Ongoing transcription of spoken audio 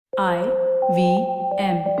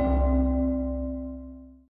IVM.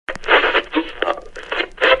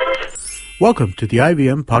 Welcome to the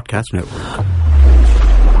IVM Podcast Network.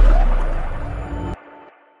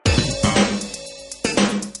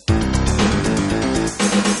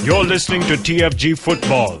 You're listening to TFG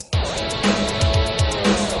Football.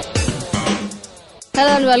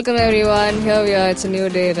 Hello and welcome everyone. Here we are. It's a new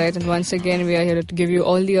day, right? And once again, we are here to give you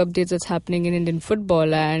all the updates that's happening in Indian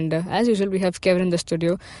football. And as usual, we have Kevin in the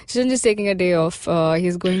studio. Sachin is taking a day off.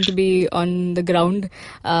 He's going to be on the ground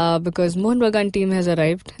because Mohun Bagan team has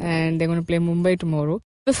arrived and they're going to play Mumbai tomorrow.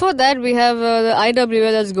 Before that, we have the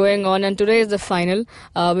IWL that's going on, and today is the final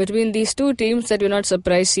between these two teams that you're not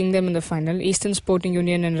surprised seeing them in the final, Eastern Sporting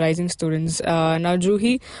Union and Rising Students. Now,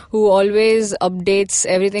 Juhi, who always updates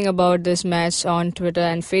everything about this match on Twitter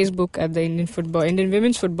and Facebook at the Indian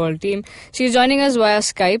women's football team, she's joining us via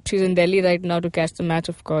Skype. She's in Delhi right now to catch the match,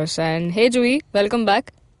 of course. And hey, Juhi, welcome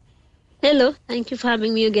back. Hello, thank you for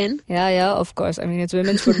having me again. Yeah, of course. I mean, it's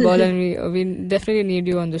women's football and we definitely need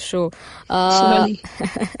you on the show. Surely.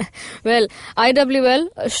 Well, IWL,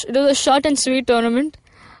 it was a short and sweet tournament.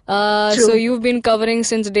 So you've been covering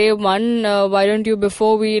since day one. Why don't you,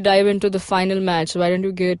 before we dive into the final match, why don't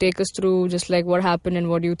you take us through just like what happened and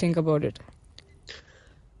what do you think about it?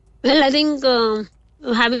 Well, I think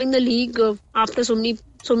having the league after so many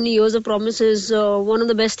years of promises, one of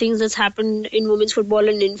the best things that's happened in women's football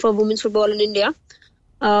and for women's football in India.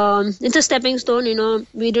 It's a stepping stone.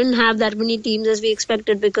 We didn't have that many teams as we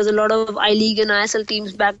expected because a lot of I-League and ISL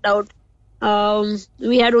teams backed out.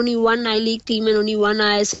 We had only one I-League team and only one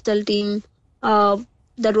ISL team.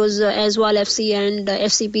 That was Aswal FC and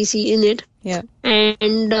FCPC in it. Yeah.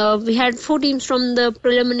 And we had 4 teams from the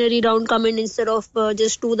preliminary round come in instead of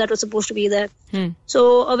just 2 that were supposed to be there.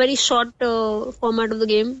 So a very short format of the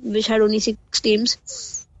game, which had only 6 teams.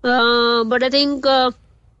 But I think all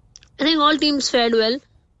teams fared well.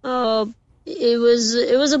 It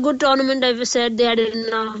was a good tournament. I've said they had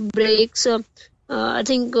enough breaks. I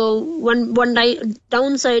think one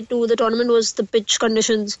downside to the tournament was the pitch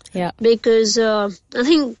conditions. Yeah. Because I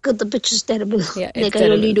think the pitch is terrible. Yeah, like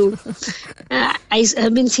terrible. I really do. I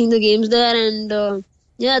have been seeing the games there, and I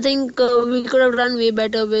think we could have done way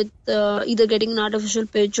better with either getting an artificial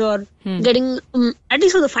pitch or getting at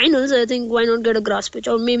least for the finals. I think why not get a grass pitch,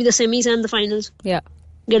 or maybe the semis and the finals. Yeah.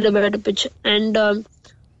 Get a better pitch, and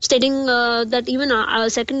stating that even our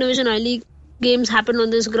second division I-League games happen on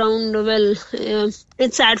this ground, well,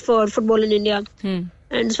 it's sad for football in India. And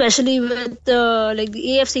especially with like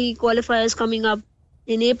the AFC qualifiers coming up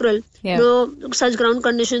in April, such ground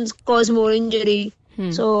conditions cause more injury.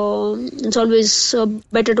 So it's always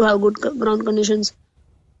better to have good ground conditions.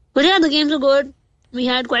 But yeah, the games were good. We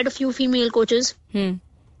had quite a few female coaches. We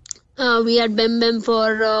had Bem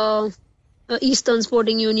for Eastern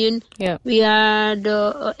Sporting Union. Yeah. We had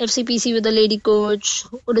FCPC with a lady coach,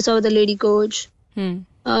 Odisha with a lady coach. That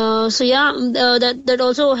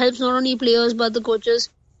also helps not only players but the coaches.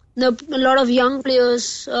 A lot of young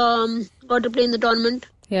players got to play in the tournament.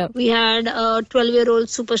 Yeah. We had a 12-year-old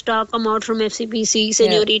superstar come out from FCPC,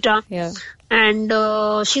 Senorita. Yeah. And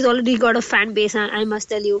she's already got a fan base, I must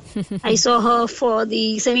tell you. I saw her for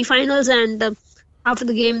the semi-finals, and after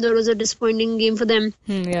the game, there was a disappointing game for them.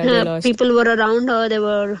 They lost. People were around her. There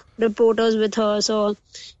were reporters with her. So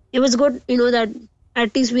it was good, that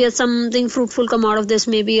at least we had something fruitful come out of this.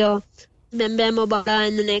 Maybe a Bem or Bada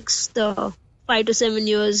in the next 5 to 7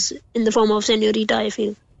 years in the form of Senorita, I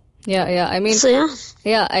feel. Yeah. I mean,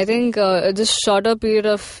 I think this shorter period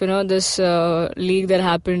of this league that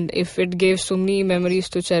happened, if it gave so many memories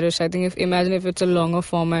to cherish, I think imagine if it's a longer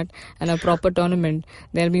format and a proper tournament,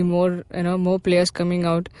 there'll be more more players coming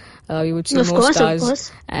out. We would see more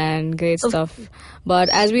stars and great stuff. But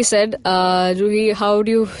as we said, Juhi, how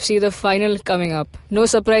do you see the final coming up? No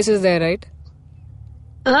surprises there, right?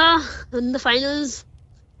 In the finals,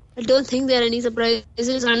 I don't think there are any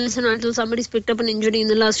surprises unless and until somebody's picked up an injury in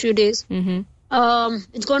the last few days.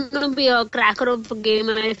 It's going to be a cracker of a game,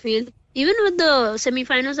 I feel. Even with the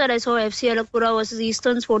semi-finals that I saw, FC Alakpura versus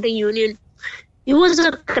Eastern Sporting Union, it was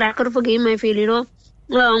a cracker of a game, I feel,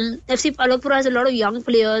 FC Alakpura has a lot of young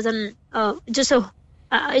players, and it's a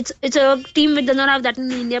team which does not have that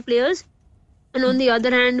many India players. And on the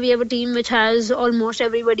other hand, we have a team which has almost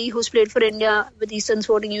everybody who's played for India with Eastern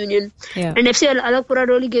Sporting Union. Yeah. And FC Alakpura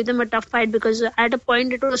really gave them a tough fight because at a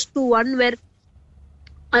point it was 2-1 where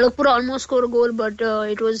Alakpura almost scored a goal, but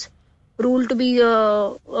it was ruled to be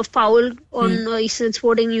a foul on Eastern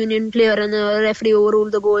Sporting Union player, and the referee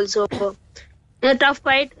overruled the goal. So a tough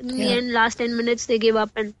fight. In the end, last 10 minutes they gave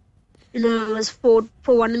up, and it was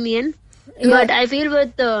 4-1 in the end. But I feel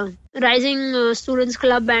with Rising Students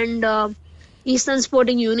Club and Eastern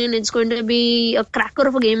Sporting Union, it's going to be a cracker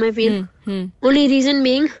of a game, I feel. Only reason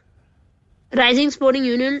being, Rising Sporting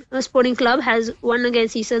Union, Sporting Club has won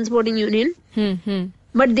against Eastern Sporting Union.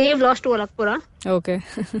 But they've lost to Alakpura. Okay.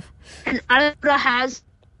 And Alakpura has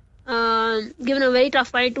given a very tough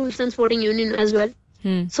fight to Eastern Sporting Union as well.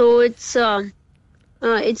 So it's going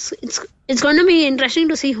to be interesting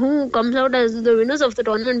to see who comes out as the winners of the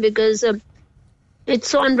tournament, because it's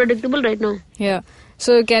so unpredictable right now. Yeah.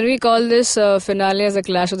 So can we call this finale as a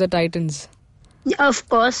clash of the Titans? Yeah, of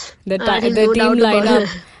course. The I think team no doubt about lineup.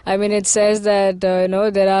 it. I mean, it says that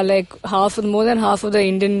there are like more than half of the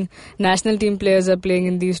Indian national team players are playing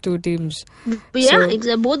in these two teams. But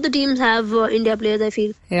yeah, both the teams have India players, I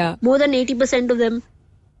feel. Yeah. More than 80% of them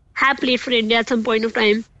have played for India at some point of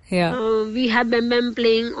time. Yeah. We have Bem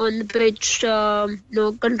playing on the pitch,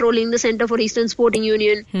 controlling the center for Eastern Sporting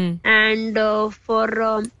Union. And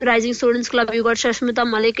for Rising Students Club, you got Shashmita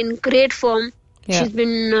Malik in great form. Yeah. She's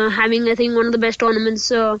been having, I think, one of the best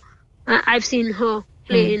tournaments I've seen her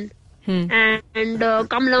play in. And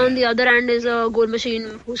Kamla on the other end is a goal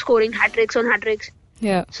machine who's scoring hat-tricks on hat-tricks.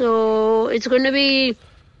 Yeah. So it's going to be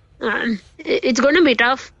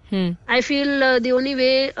tough. I feel the only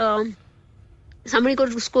way somebody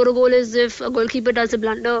could score a goal is if a goalkeeper does a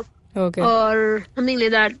blunder or something like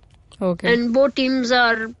that. Okay. And both teams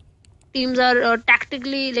are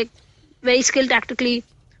tactically, like, very skilled tactically,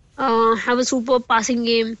 have a superb passing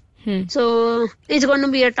game. So it's going to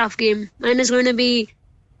be a tough game, and it's going to be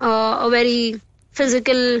a very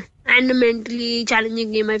physical and mentally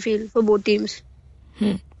challenging game, I feel, for both teams.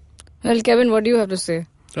 Well, Kevin, what do you have to say?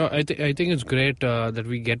 So I think it's great that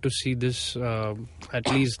we get to see this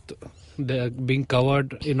at least being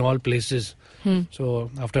covered in all places.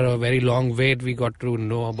 So after a very long wait, we got to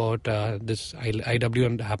know about this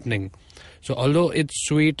IWM happening. So although it's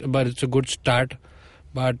sweet, but it's a good start.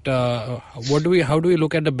 But how do we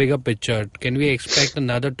look at the bigger picture? Can we expect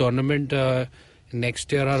another tournament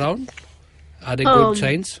next year around? Are there good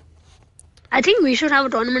signs? I think we should have a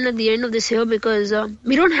tournament at the end of this year, because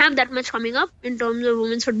we don't have that much coming up in terms of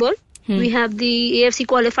women's football. We have the AFC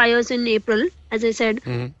qualifiers in April, as I said.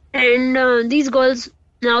 And these girls,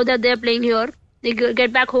 now that they're playing here, they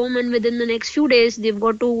get back home, and within the next few days, they've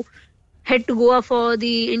got to head to Goa for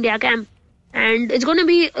the India camp. And it's going to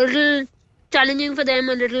be a little challenging for them,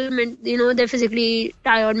 a little, they're physically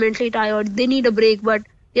tired, mentally tired. They need a break, but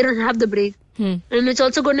they don't have the break. And it's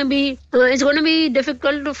also going to be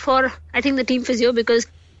difficult for, I think, the team physio, because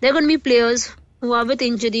there are going to be players who are with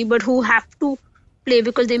injury but who have to play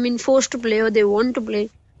because they've been forced to play or they want to play.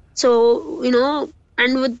 So,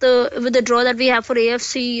 and with the draw that we have for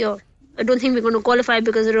AFC, I don't think we're going to qualify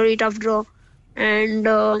because it's a really tough draw. And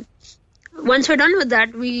once we're done with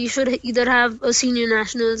that, we should either have a senior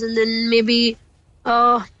nationals and then maybe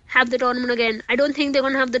have the tournament again. I don't think they're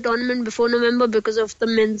going to have the tournament before November because of the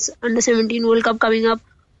men's under-17 World Cup coming up.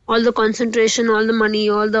 All the concentration, all the money,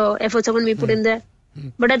 all the efforts are going to be put in there.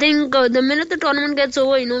 But I think the minute the tournament gets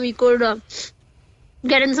over, we could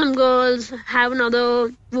get in some girls, have another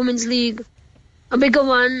women's league, a bigger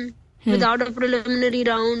one without a preliminary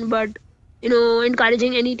round, but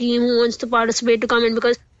encouraging any team who wants to participate to come in,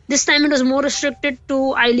 because this time it was more restricted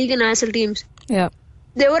to I-League and ISL teams. Yeah.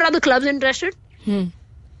 There were other clubs interested.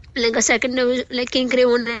 Like a second division, like King Cray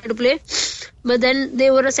wanted to play, but then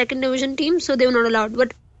they were a second division team, so they were not allowed.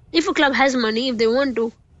 But if a club has money, if they want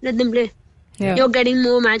to, let them play. Yeah. You're getting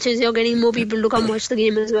more matches, you're getting more people to come watch the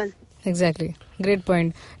game as well. Exactly. Great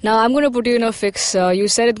point. Now, I'm going to put you in a fix. You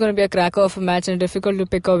said it's going to be a cracker of a match and difficult to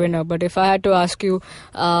pick a winner. But if I had to ask you,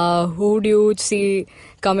 who do you see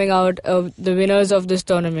coming out of the winners of this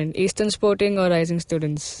tournament? Eastern Sporting or Rising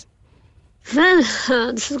Students? Well,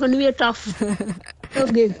 this is going to be a tough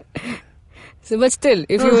game. So, but still,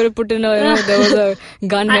 if you were to put in there was a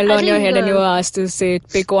gun held on your head and you were asked to say,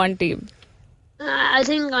 pick one team. I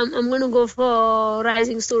think I'm going to go for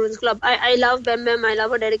Rising Students Club. I love Bem. I love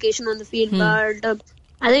her dedication on the field. But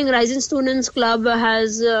I think Rising Students Club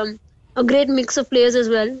has a great mix of players as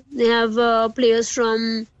well. They have players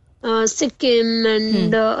from Sikkim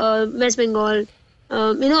and West Bengal.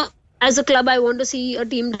 As a club, I want to see a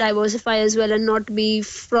team diversify as well and not be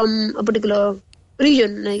from a particular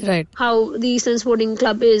region. Like how the Eastern Sporting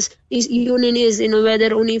Club Union is, where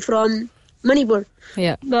they're only from Manipur.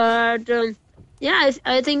 Yeah. But...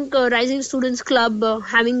 I think Rising Students Club,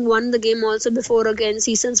 having won the game also before against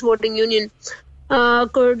Eastern Sporting Union,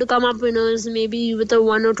 could come up winners maybe with a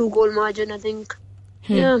 1 or 2 goal margin, I think.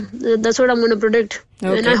 Yeah, that's what I'm going to predict.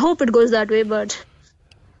 Okay. And I hope it goes that way, but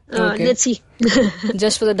Okay. Let's see.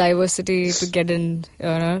 Just for the diversity to get in,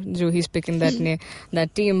 Juhi's picking that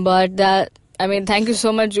team. But thank you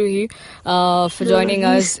so much, Juhi, for joining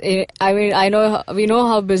us. We know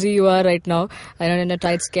how busy you are right now. I know in a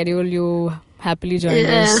tight schedule you happily joined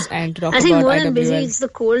us and to talk I think about more IWL. than busy, it's the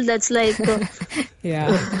cold that's like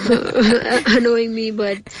annoying me.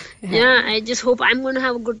 But I just hope I'm going to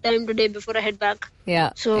have a good time today before I head back.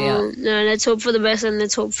 So let's hope for the best and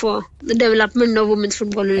let's hope for the development of women's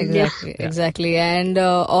football in India. Exactly. And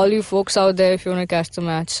all you folks out there, if you want to catch the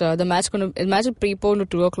match, the match is preponed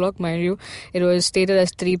to 2:00, mind you. It was stated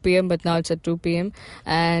as 3 p.m. but now it's at 2 p.m.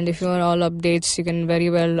 And if you want all updates, you can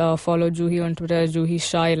very well follow Juhi on Twitter as Juhi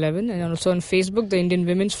Shah 11 and also on Facebook, the Indian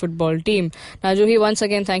women's football team. Now, Juhi, once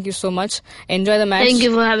again, thank you so much. Enjoy the match. Thank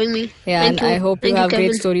you for having me. I hope you have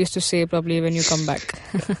great stories to say probably when you come back.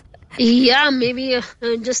 Maybe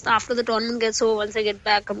just after the tournament gets over, once I get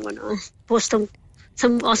back, I'm going to post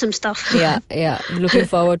some awesome stuff. Looking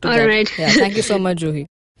forward to that. All right. Thank you so much, Juhi.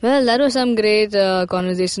 Well, that was some great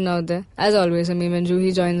conversation out there. As always, when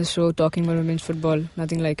Juhi joined the show talking about women's football,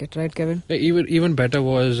 nothing like it, right, Kevin? Even better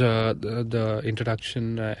was the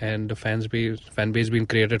introduction and the fan base being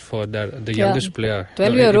created for the youngest player.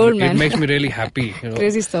 12-year-old man. It makes me really happy.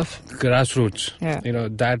 Crazy stuff. Grassroots.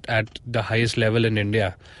 That at the highest level in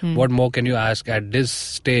India. What more can you ask at this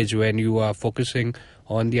stage when you are focusing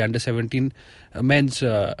on the under-17 men's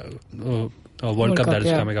World Cup that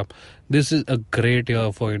is coming up? This is a great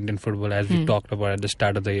year for Indian football, as we talked about at the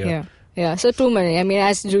start of the year. So too many.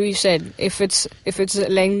 As Juhi said, if it's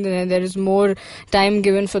length, there is more time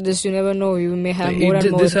given for this. You never know. You may have more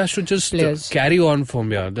and more. This has to just players. Carry on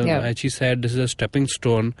from here. As she said, this is a stepping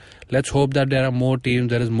stone. Let's hope that there are more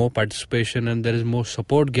teams, there is more participation, and there is more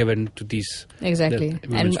support given to these. Exactly,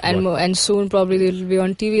 and soon probably they will be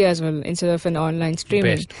on TV as well instead of an online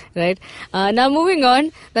streaming. Best. Right. Now moving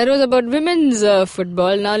on. That was about women's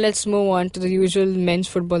football. Now let's move on to the usual men's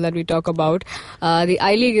football that we talk about. The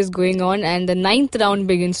I-League is going on and the 9th round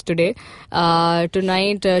begins today.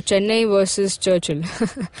 Tonight, Chennai versus Churchill.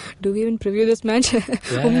 Do we even preview this match?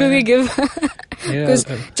 Whom do we give? Because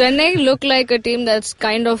Chennai look like a team that's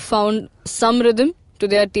kind of found some rhythm to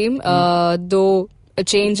their team, though a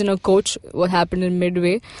change in a coach, what happened in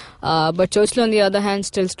midway. But Churchill, on the other hand,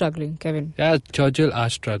 still struggling. Kevin? Yeah, Churchill are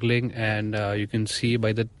struggling, and you can see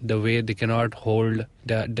by the way they cannot hold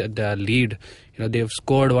the lead. They've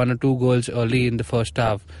scored 1 or 2 goals early in the first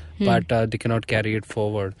half, but they cannot carry it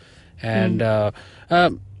forward. And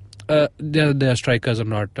their strikers are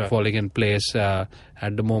not falling in place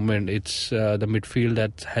at the moment. It's the midfield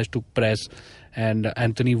that has to press, and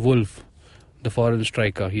Anthony Wolf, the foreign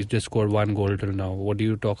striker, he's just scored 1 goal till now. What do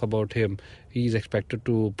you talk about him? He's expected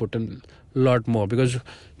to put in a lot more, because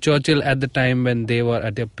Churchill at the time when they were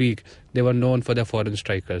at their peak, they were known for their foreign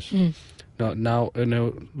strikers. Now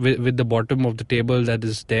with the bottom of the table that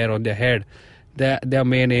is there on their head, their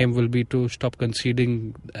main aim will be to stop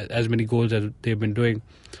conceding as many goals as they've been doing.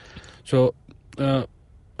 So I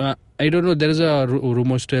don't know, there is a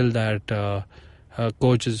rumor still that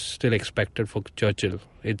coach is still expected for Churchill.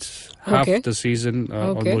 It's half the season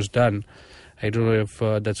almost done. I don't know if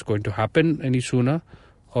that's going to happen any sooner,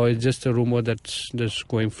 or it's just a rumor that's just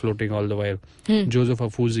floating all the while. Joseph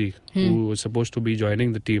Afuzi, who was supposed to be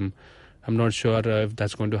joining the team, I'm not sure if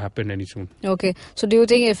that's going to happen any soon. Okay, so do you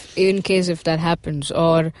think if that happens,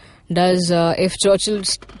 or does if Churchill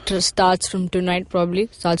starts from tonight, probably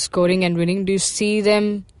starts scoring and winning, do you see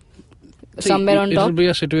them somewhere on top? It will be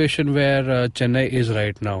a situation where Chennai is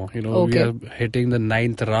right now. We are hitting the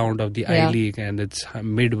 9th round of the I-League, and it's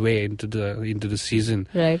midway into the season.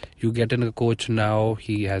 Right. You get in a coach now,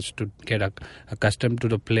 he has to get accustomed to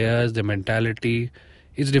the players, the mentality.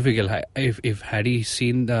 It's difficult. If had he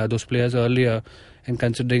seen those players earlier, and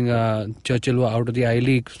considering Churchill were out of the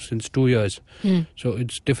I-League since 2 years, so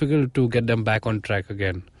it's difficult to get them back on track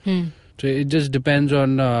again. So it just depends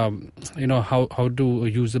on how to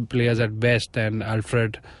use the players at best, and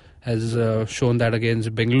Alfred has shown that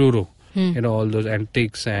against Bengaluru. All those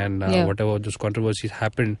antics and whatever those controversies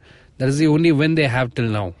happened. That is the only win they have till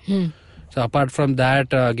now. So apart from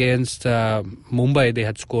that, against Mumbai, they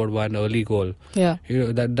had scored 1 early goal. Yeah,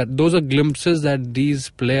 those are glimpses that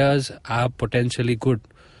these players are potentially good,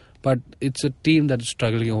 but it's a team that is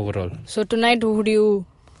struggling overall. So tonight, what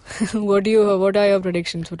are your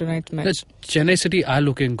predictions for tonight's match? Chennai City are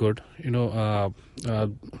looking good.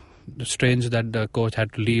 Strange that the coach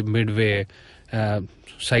had to leave midway,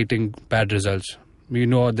 citing bad results.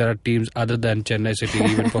 There are teams other than Chennai City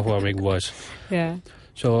even performing worse. Yeah.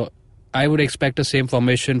 So I would expect the same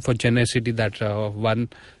formation for Chennai City that won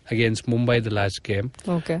against Mumbai the last game.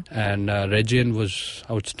 Okay. And Reggian was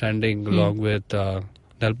outstanding along with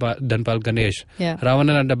Dhanpal Ganesh. Yeah.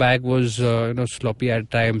 Ravanan at the back was sloppy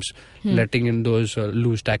at times, letting in those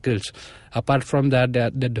loose tackles. Apart from that,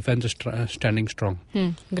 the defense is standing strong.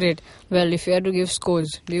 Great. Well, if you had to give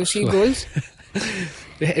scores, do you see goals?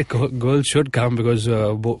 Goals should come because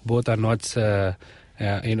both are not.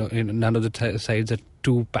 None of the sides are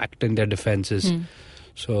too packed in their defenses.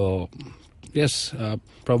 So, yes,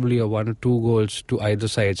 probably a 1 or 2 goals to either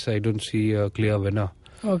sides. I don't see a clear winner.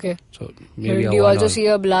 Okay. So maybe do you also see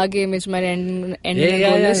a blah game which might end in a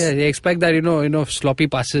goalless? Yeah. You expect that sloppy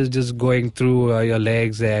passes just going through your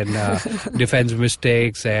legs and defense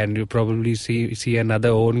mistakes, and you probably see another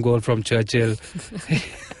own goal from Churchill.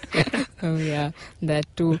 Oh yeah, that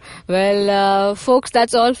too. Well, folks,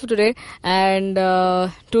 that's all for today. And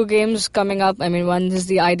 2 games coming up. I mean, one is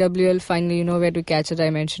the IWL. Finally, you know where to catch it.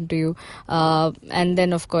 I mentioned to you. And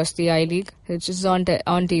then, of course, the I-League, which is on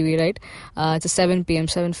TV, right? It's a 7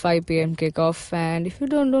 5 p.m. kickoff. And if you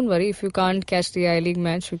don't worry. If you can't catch the I-League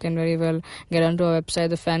match, you can very well get onto our website,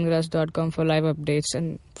 thefangrass.com, for live updates.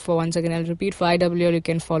 And for once again, I'll repeat, for IWL, you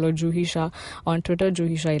can follow Juhi Shah on Twitter,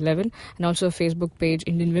 Juhi Shah 11, and also a Facebook page,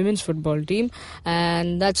 Indian Women's Football Team.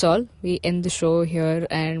 And that's all. We end the show here,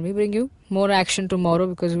 and we bring you more action tomorrow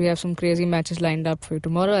because we have some crazy matches lined up for you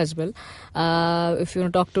tomorrow as well. If you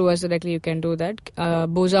want to talk to us directly, you can do that.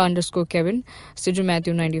 Boza_Kevin, Siju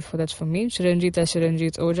Matthew 94, that's for me.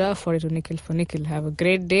 Chiranjit Oja, 42 Nikhil for Nikhil. Have a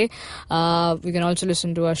great day. You can also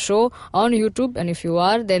listen to our show on YouTube, and if you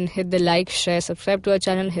are, then hit the like, share, subscribe to our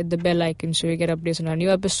channel, hit the bell icon so you get updates on our new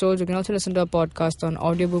episodes. You can also listen to our podcast on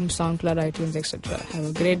Audioboom, SoundCloud, iTunes, etc. Have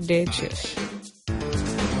a great day. Cheers.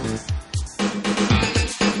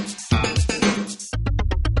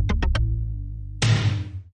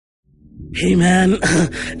 Hey man,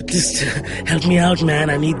 just help me out, man.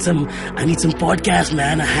 I need some podcast,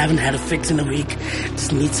 man. I haven't had a fix in a week.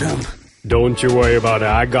 Just need some. Don't you worry about it.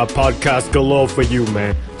 I got podcast galore for you,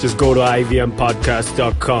 man. Just go to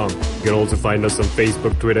ivmpodcast.com. You can also find us on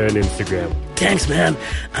Facebook, Twitter, and Instagram. Thanks, man.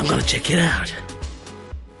 I'm gonna check it out.